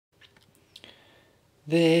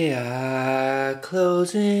They are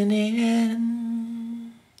closing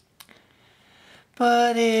in,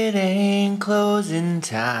 but it ain't closing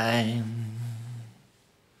time.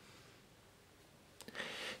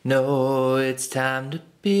 No, it's time to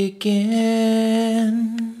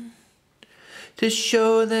begin, to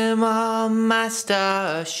show them all my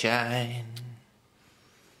stars shine.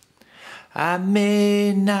 I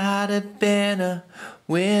may not have been a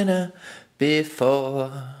winner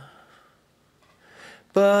before,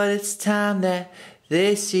 but it's time that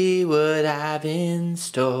they see what I've in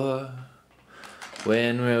store.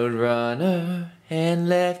 When Roadrunner and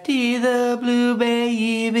Lefty the Blue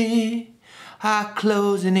Baby are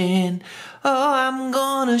closing in, oh, I'm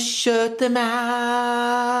gonna shut them out.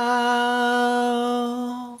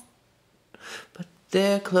 But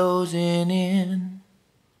they're closing in.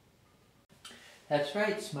 That's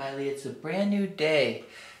right, Smiley, it's a brand new day.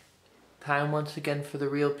 Time once again for the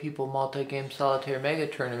Real People Multi-Game Solitaire Mega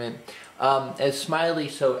Tournament. As Smiley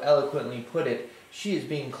so eloquently put it, she is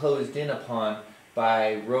being closed in upon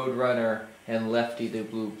by Roadrunner and Lefty the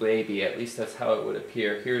Blue Baby. At least that's how it would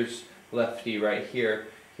appear. Here's Lefty right here.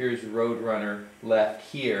 Here's Roadrunner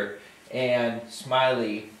left here. And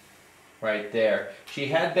Smiley right there. She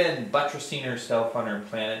had been buttressing herself on her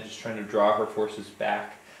planet, just trying to draw her forces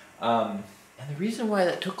back. And the reason why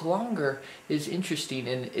that took longer is interesting,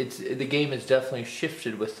 and the game has definitely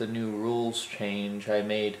shifted with the new rules change I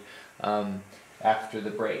made after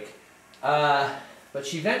the break. But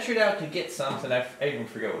she ventured out to get something. I even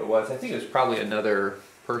forget what it was. I think it was probably another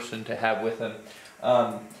person to have with them.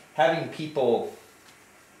 Having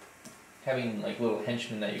like little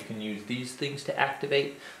henchmen that you can use these things to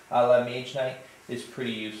activate, a la Mage Knight, is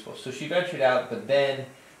pretty useful. So she ventured out, but then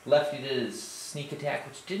Lefty did his sneak attack,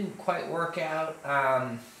 which didn't quite work out,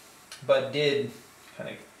 but did kind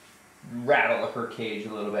of rattle her cage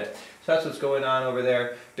a little bit. So that's what's going on over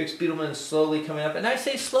there. Big Spiegelman is slowly coming up, and I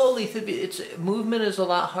say slowly. Movement is a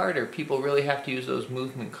lot harder. People really have to use those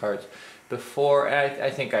movement cards. Before, I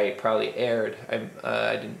think I probably erred.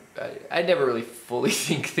 I never really fully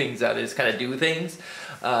think things out. I just kind of do things.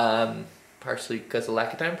 Partially because of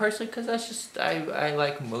lack of time, partially because I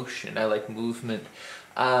like motion. I like movement.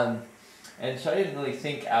 And so I didn't really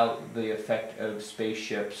think out the effect of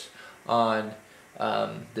spaceships on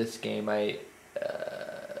this game.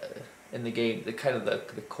 In the game, the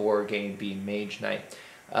core game being Mage Knight,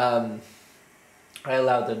 I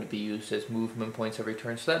allowed them to be used as movement points every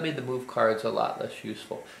turn, so that made the move cards a lot less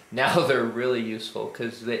useful. Now they're really useful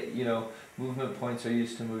because movement points are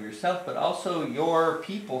used to move yourself, but also your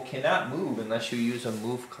people cannot move unless you use a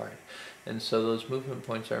move card, and so those movement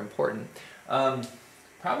points are important.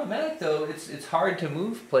 Problematic though, it's hard to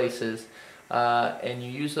move places, and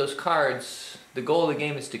you use those cards. The goal of the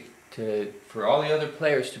game is for all the other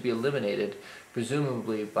players to be eliminated,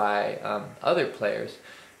 presumably by other players.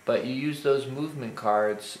 But you use those movement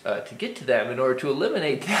cards to get to them in order to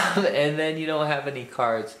eliminate them, and then you don't have any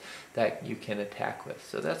cards that you can attack with.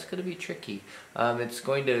 So that's going to be tricky. It's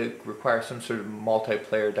going to require some sort of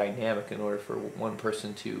multiplayer dynamic in order for one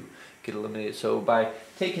person to get eliminated. So by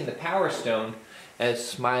taking the Power Stone, as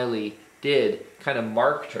Smiley did, kind of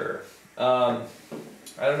marked her. I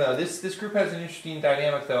don't know. This group has an interesting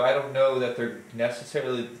dynamic, though. I don't know that they're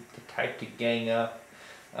necessarily the type to gang up.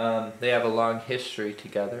 They have a long history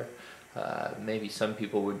together. Maybe some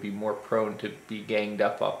people would be more prone to be ganged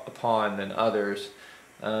up upon than others.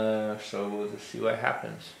 So we'll just see what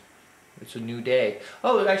happens. It's a new day.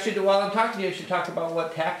 Oh, while I'm talking to you, I should talk about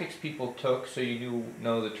what tactics people took so you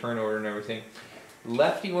know the turn order and everything.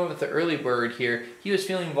 Lefty went with the early bird here. He was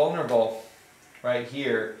feeling vulnerable right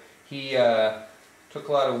here. He took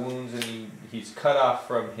a lot of wounds, and he's cut off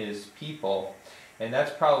from his people. And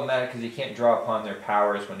that's problematic because he can't draw upon their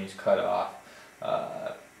powers when he's cut off.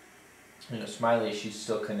 Smiley, she's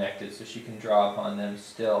still connected, so she can draw upon them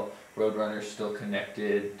still. Roadrunner's still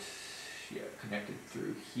connected, connected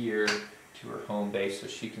through here to her home base, so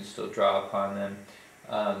she can still draw upon them.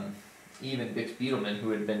 Even Big Spiegelman,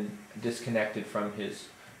 who had been disconnected from his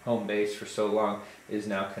home base for so long, is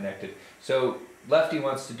now connected. So Lefty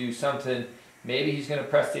wants to do something. Maybe he's going to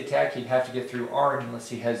press the attack. He'd have to get through Arn unless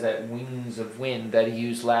he has that Wings of Wind that he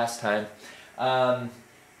used last time.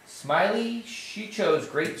 Smiley, she chose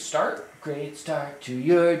Great Start. Great start to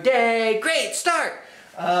your day. Great start!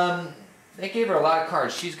 They gave her a lot of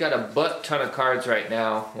cards. She's got a butt ton of cards right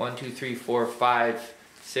now. 1, 2, 3, 4, 5,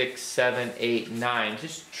 6, 7, 8, 9.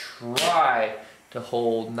 Just try to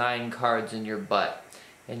hold 9 cards in your butt,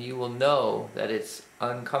 and you will know that it's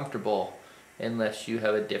uncomfortable unless you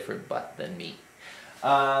have a different butt than me.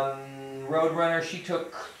 Roadrunner, she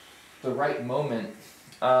took the right moment,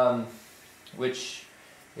 which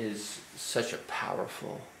is such a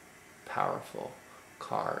powerful, powerful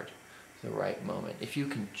card. The right moment. If you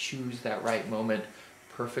can choose that right moment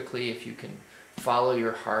perfectly, if you can follow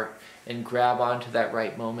your heart and grab onto that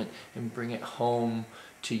right moment and bring it home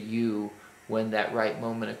to you when that right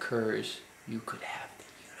moment occurs, you could have the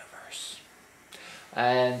universe.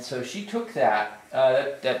 And so she took that.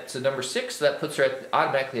 That's a number 6. So that puts her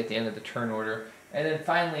automatically at the end of the turn order. And then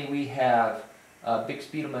finally we have Big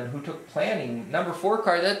Spiedelman, who took planning. Number 4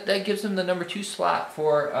 card, that gives him the number 2 slot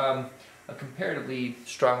for a comparatively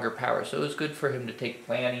stronger power. So it was good for him to take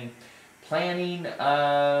planning. Planning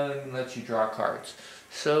lets you draw cards.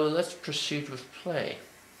 So let's proceed with play.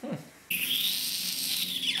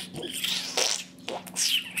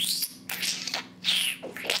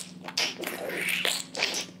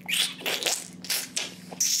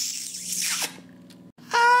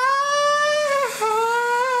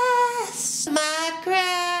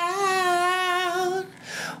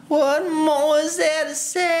 What more is there to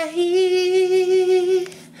say?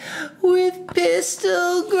 With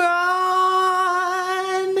pistol drawn,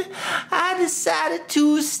 I decided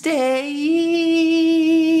to stay,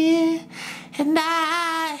 and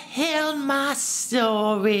I held my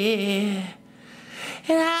story,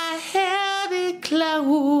 and I held it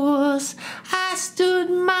close. I stood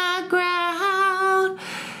my ground,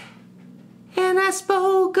 and I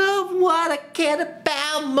spoke of what I cared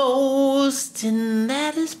about most, and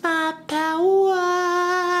that is my power.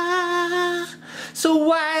 So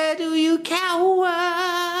why do you cower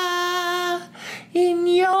in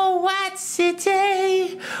your white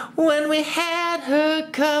city when we had her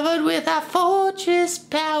covered with our fortress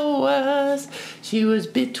powers? She was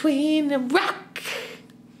between a rock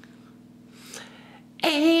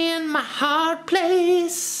and my hard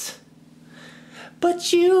place.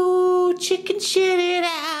 But you chicken shit it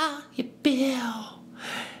out, you Bill.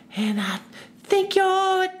 And I think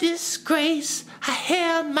you're a disgrace. I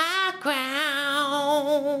held my ground.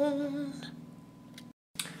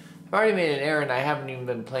 I've already made an error and I haven't even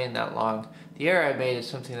been playing that long. The error I made is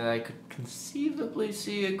something that I could conceivably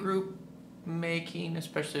see a group making,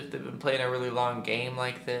 especially if they've been playing a really long game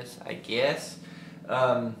like this, I guess.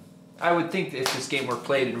 I would think that if this game were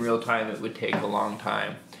played in real time, it would take a long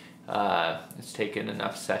time. It's taken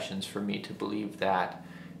enough sessions for me to believe that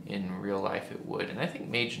in real life it would. And I think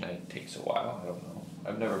Mage Knight takes a while. I don't know.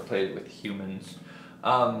 I've never played it with humans.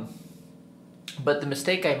 But the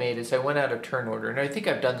mistake I made is I went out of turn order. And I think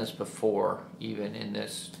I've done this before, even in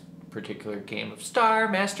this particular game of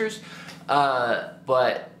StarMasters.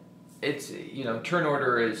 But it's, you know, turn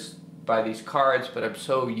order is by these cards, but I'm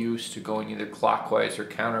so used to going either clockwise or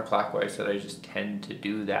counterclockwise that I just tend to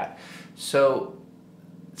do that. So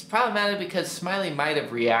it's problematic because Smiley might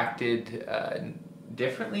have reacted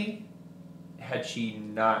differently had she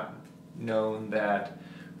not known that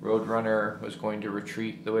Roadrunner was going to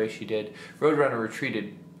retreat the way she did. Roadrunner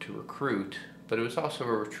retreated to recruit, but it was also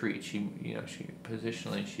a retreat. She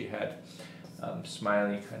positionally she had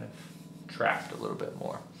Smiley kind of trapped a little bit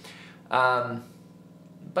more.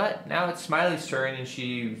 But now it's Smiley's turn, and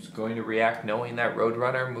she's going to react knowing that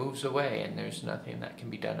Roadrunner moves away, and there's nothing that can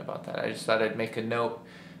be done about that. I just thought I'd make a note,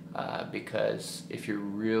 because if you're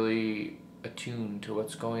really attuned to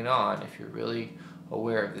what's going on, if you're really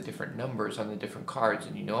aware of the different numbers on the different cards,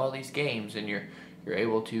 and you know all these games, and you're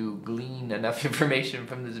able to glean enough information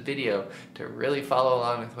from this video to really follow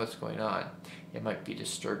along with what's going on, it might be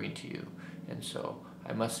disturbing to you. And so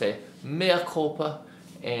I must say, mea culpa,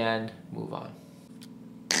 and move on.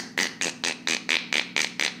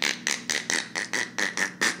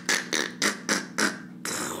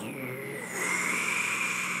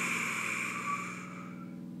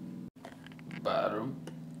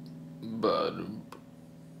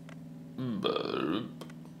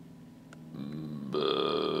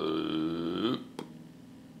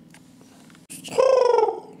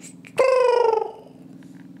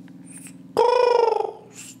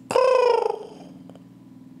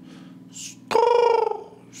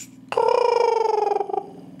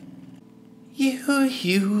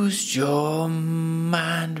 You used your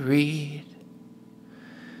mind read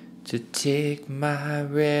to take my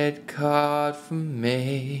red card from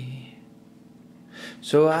me.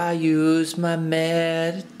 So I used my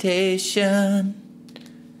meditation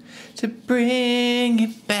to bring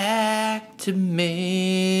it back to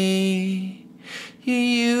me. You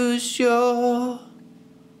used your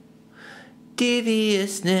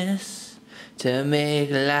deviousness to make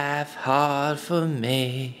life hard for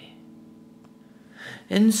me.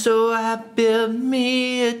 And so I built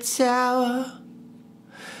me a tower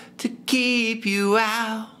to keep you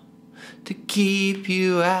out, to keep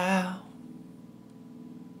you out.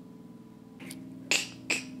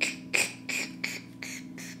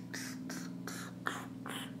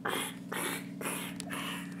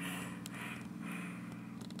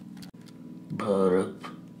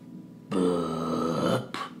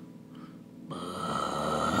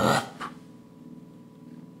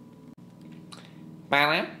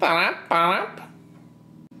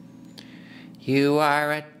 You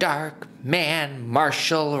are a dark man,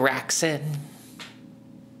 Marshall Raxon,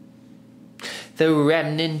 the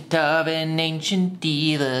remnant of an ancient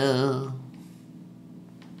evil.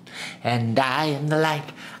 And I am the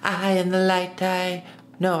light, I am the light, I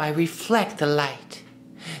reflect the light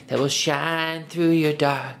that will shine through your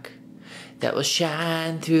dark, that will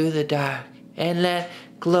shine through the dark, and let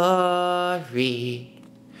glory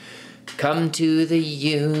come to the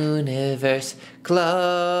universe,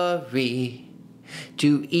 glory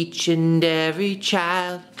to each and every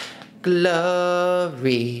child,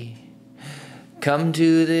 glory come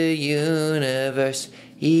to the universe,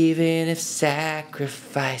 even if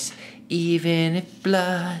sacrifice, even if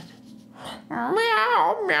blood.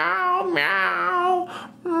 Meow, meow, meow,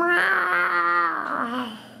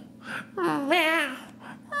 meow, meow,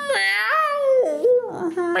 meow,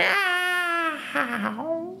 meow,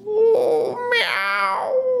 meow.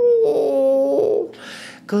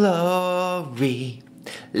 Glory,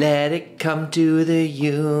 let it come to the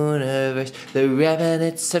universe. The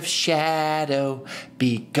remnants of shadow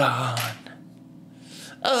be gone.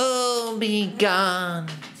 Oh, be gone.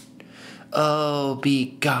 Oh,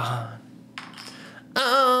 be gone.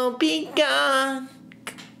 Oh, be gone.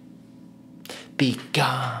 Be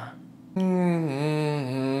gone.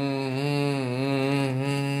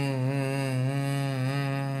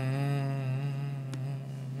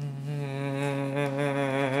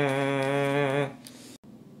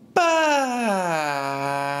 Bye.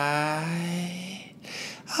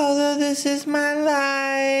 Although this is my life,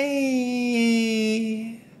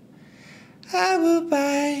 I will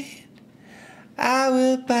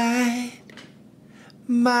bide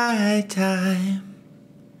my time.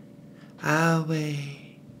 I'll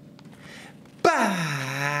wait.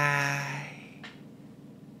 Bye.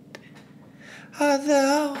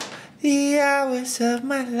 Although the hours of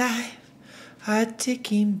my life are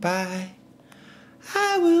ticking by,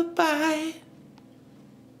 I will bide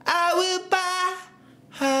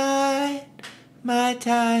my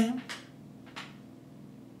time.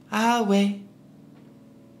 I'll wait.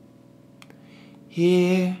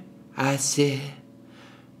 Here I sit,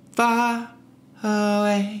 far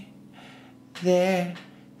away. There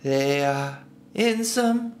they are in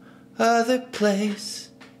some other place,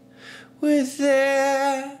 with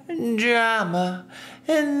their drama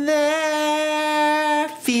and their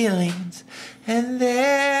feelings and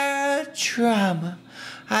their trauma.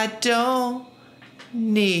 I don't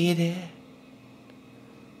need it.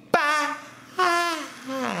 Bye.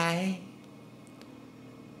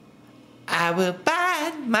 I will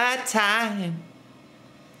bide my time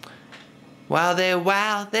while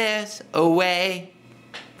there's a way.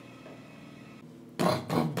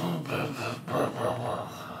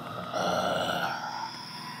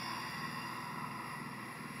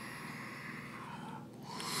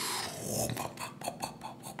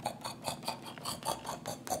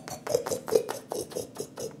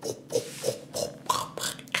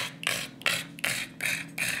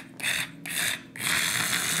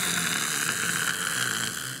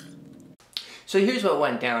 So here's what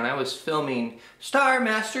went down. I was filming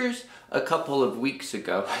StarMasters a couple of weeks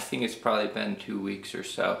ago. I think it's probably been 2 weeks or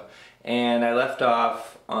so. And I left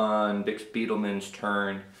off on Bix Beetleman's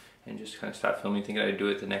turn and just kind of stopped filming, thinking I'd do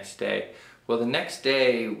it the next day. Well, the next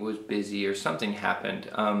day was busy or something happened.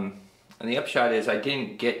 And the upshot is I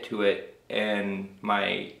didn't get to it, and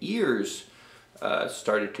my ears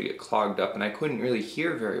started to get clogged up and I couldn't really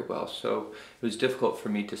hear very well, so it was difficult for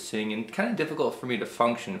me to sing and kind of difficult for me to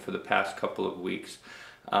function for the past couple of weeks.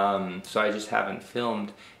 So I just haven't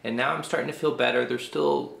filmed, and now I'm starting to feel better. They're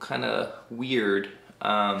still kind of weird,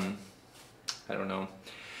 I don't know,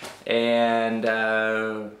 and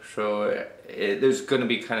so there's going to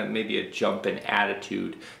be kind of maybe a jump in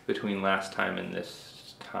attitude between last time and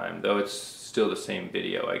this time, though it's still the same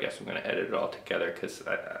video. I guess I'm going to edit it all together because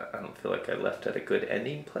I don't feel like I left at a good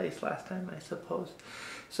ending place last time, I suppose.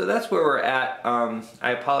 So that's where we're at.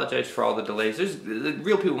 I apologize for all the delays. The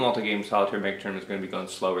Real People Multi-Game Solitaire Mega Tournament is going to be going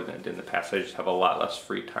slower than it did in the past. I just have a lot less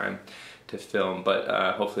free time to film, but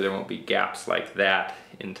hopefully there won't be gaps like that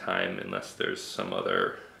in time unless there's some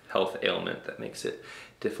other health ailment that makes it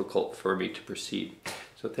difficult for me to proceed.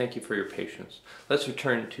 So thank you for your patience. Let's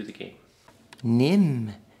return to the game.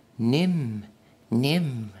 Nim, nim,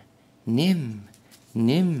 nim, nim,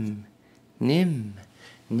 nim, nim,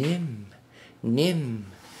 nim, nim,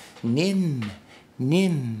 nim,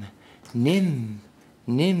 nim, nim,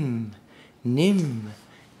 nim, nim,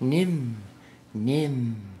 nim,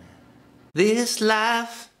 nim. This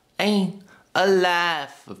life ain't a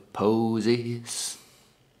life of posies,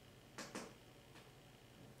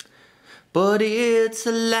 but it's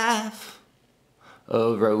a life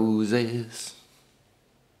of roses.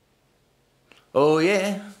 Oh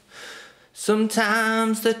yeah,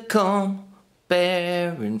 sometimes they come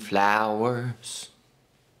bearing flowers,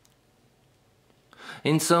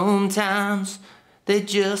 and sometimes they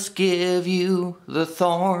just give you the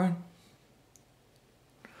thorn.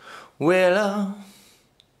 Well,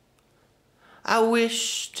 I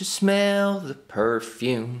wish to smell the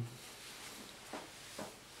perfume,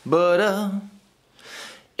 but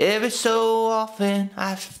every so often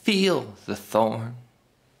I feel the thorn.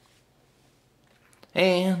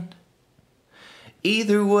 And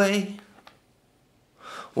either way,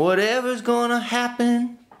 whatever's gonna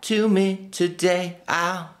happen to me today,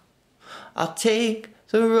 I'll take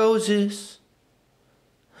the roses.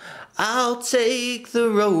 I'll take the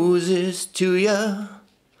roses to ya.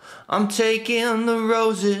 I'm taking the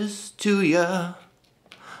roses to ya.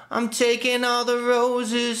 I'm taking all the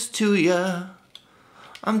roses to ya.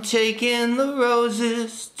 I'm taking the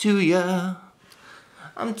roses to ya.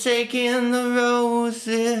 I'm taking the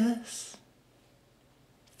roses.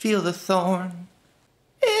 Feel the thorn.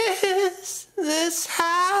 Is this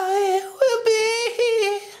how it will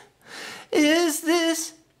be? Is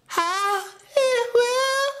this how it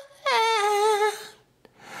will end?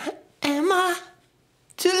 Am I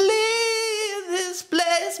to leave this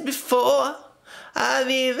place before I've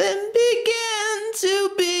even begun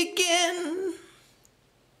to begin?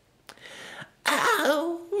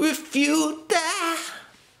 I'll refute that.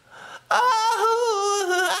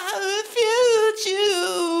 Oh, I refute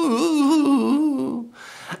you.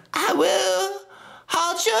 I will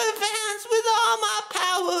halt your advance with all my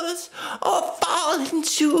powers, or fall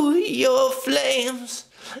into your flames.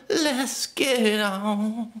 Let's get it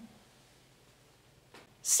on.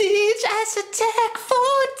 Siege Ice Attack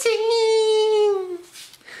 14.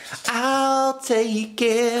 I'll take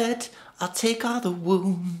it. I'll take all the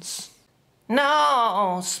wounds.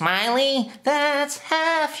 No, Smiley, that's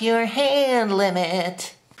half your hand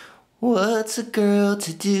limit. What's a girl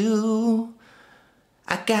to do?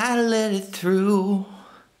 I gotta let it through.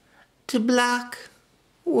 To block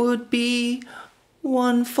would be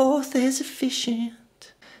 1/4 as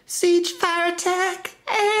efficient. Siege Fire Attack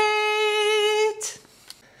 8.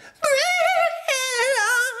 Bring it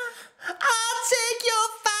on, I'll take your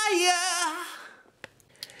fire.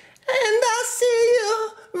 And I'll see you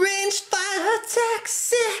ranged fire attack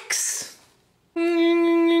 6.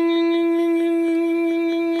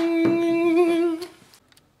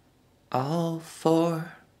 All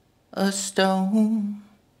for a stone.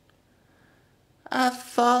 I've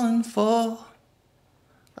fallen for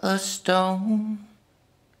a stone.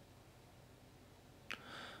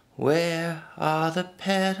 Where are the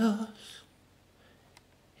petals?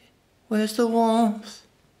 Where's the warmth?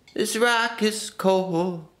 This rock is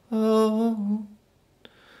cold. Oh,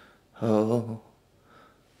 oh,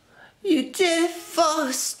 you did it for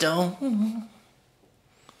a stone.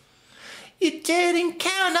 You didn't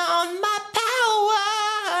count on my power.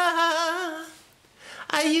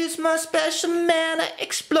 I used my special mana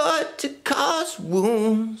exploit to cause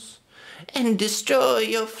wounds and destroy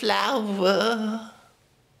your flower.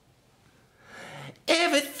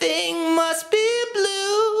 Everything must be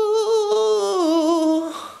blue,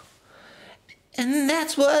 and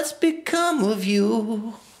that's what's become of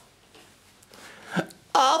you.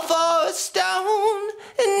 All for a stone,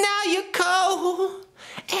 and now you're cold,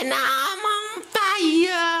 and I'm on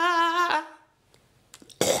fire.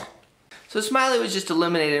 So Smiley was just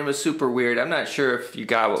eliminated and was super weird. I'm not sure if you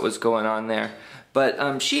got what was going on there.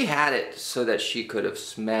 But she had it so that she could have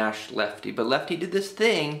smashed Lefty. But Lefty did this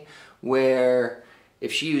thing where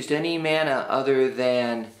if she used any mana other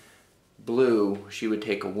than blue, she would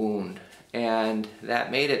take a wound. And that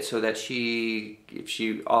made it so that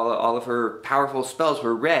all of her powerful spells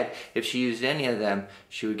were red. If she used any of them,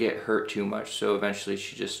 she would get hurt too much. So eventually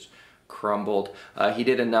she just crumbled. He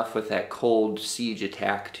did enough with that cold siege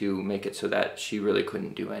attack to make it so that she really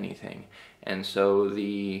couldn't do anything. And so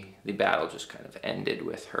the battle just kind of ended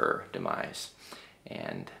with her demise.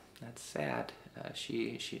 And that's sad.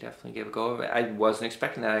 She definitely gave a go of it. I wasn't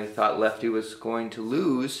expecting that. I thought Lefty was going to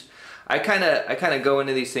lose. I kind of go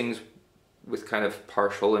into these things with kind of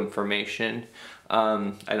partial information.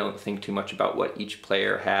 I don't think too much about what each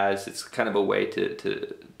player has. It's kind of a way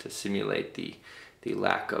to simulate the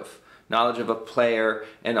lack of knowledge of a player,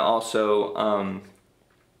 and also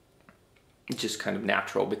just kind of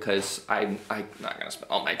natural, because I'm not going to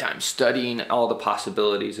spend all my time studying all the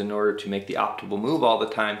possibilities in order to make the optimal move all the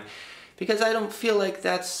time, because I don't feel like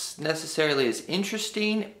that's necessarily as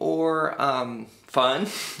interesting or fun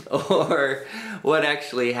or what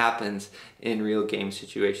actually happens in real game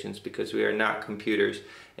situations, because we are not computers.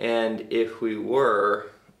 And if we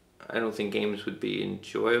were, I don't think games would be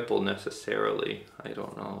enjoyable necessarily. I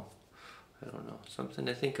don't know. Something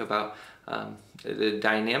to think about. The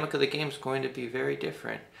dynamic of the game is going to be very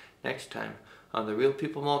different next time on the Real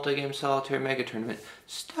People Multi-Game Solitaire Mega Tournament,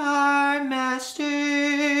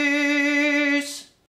 StarMasters!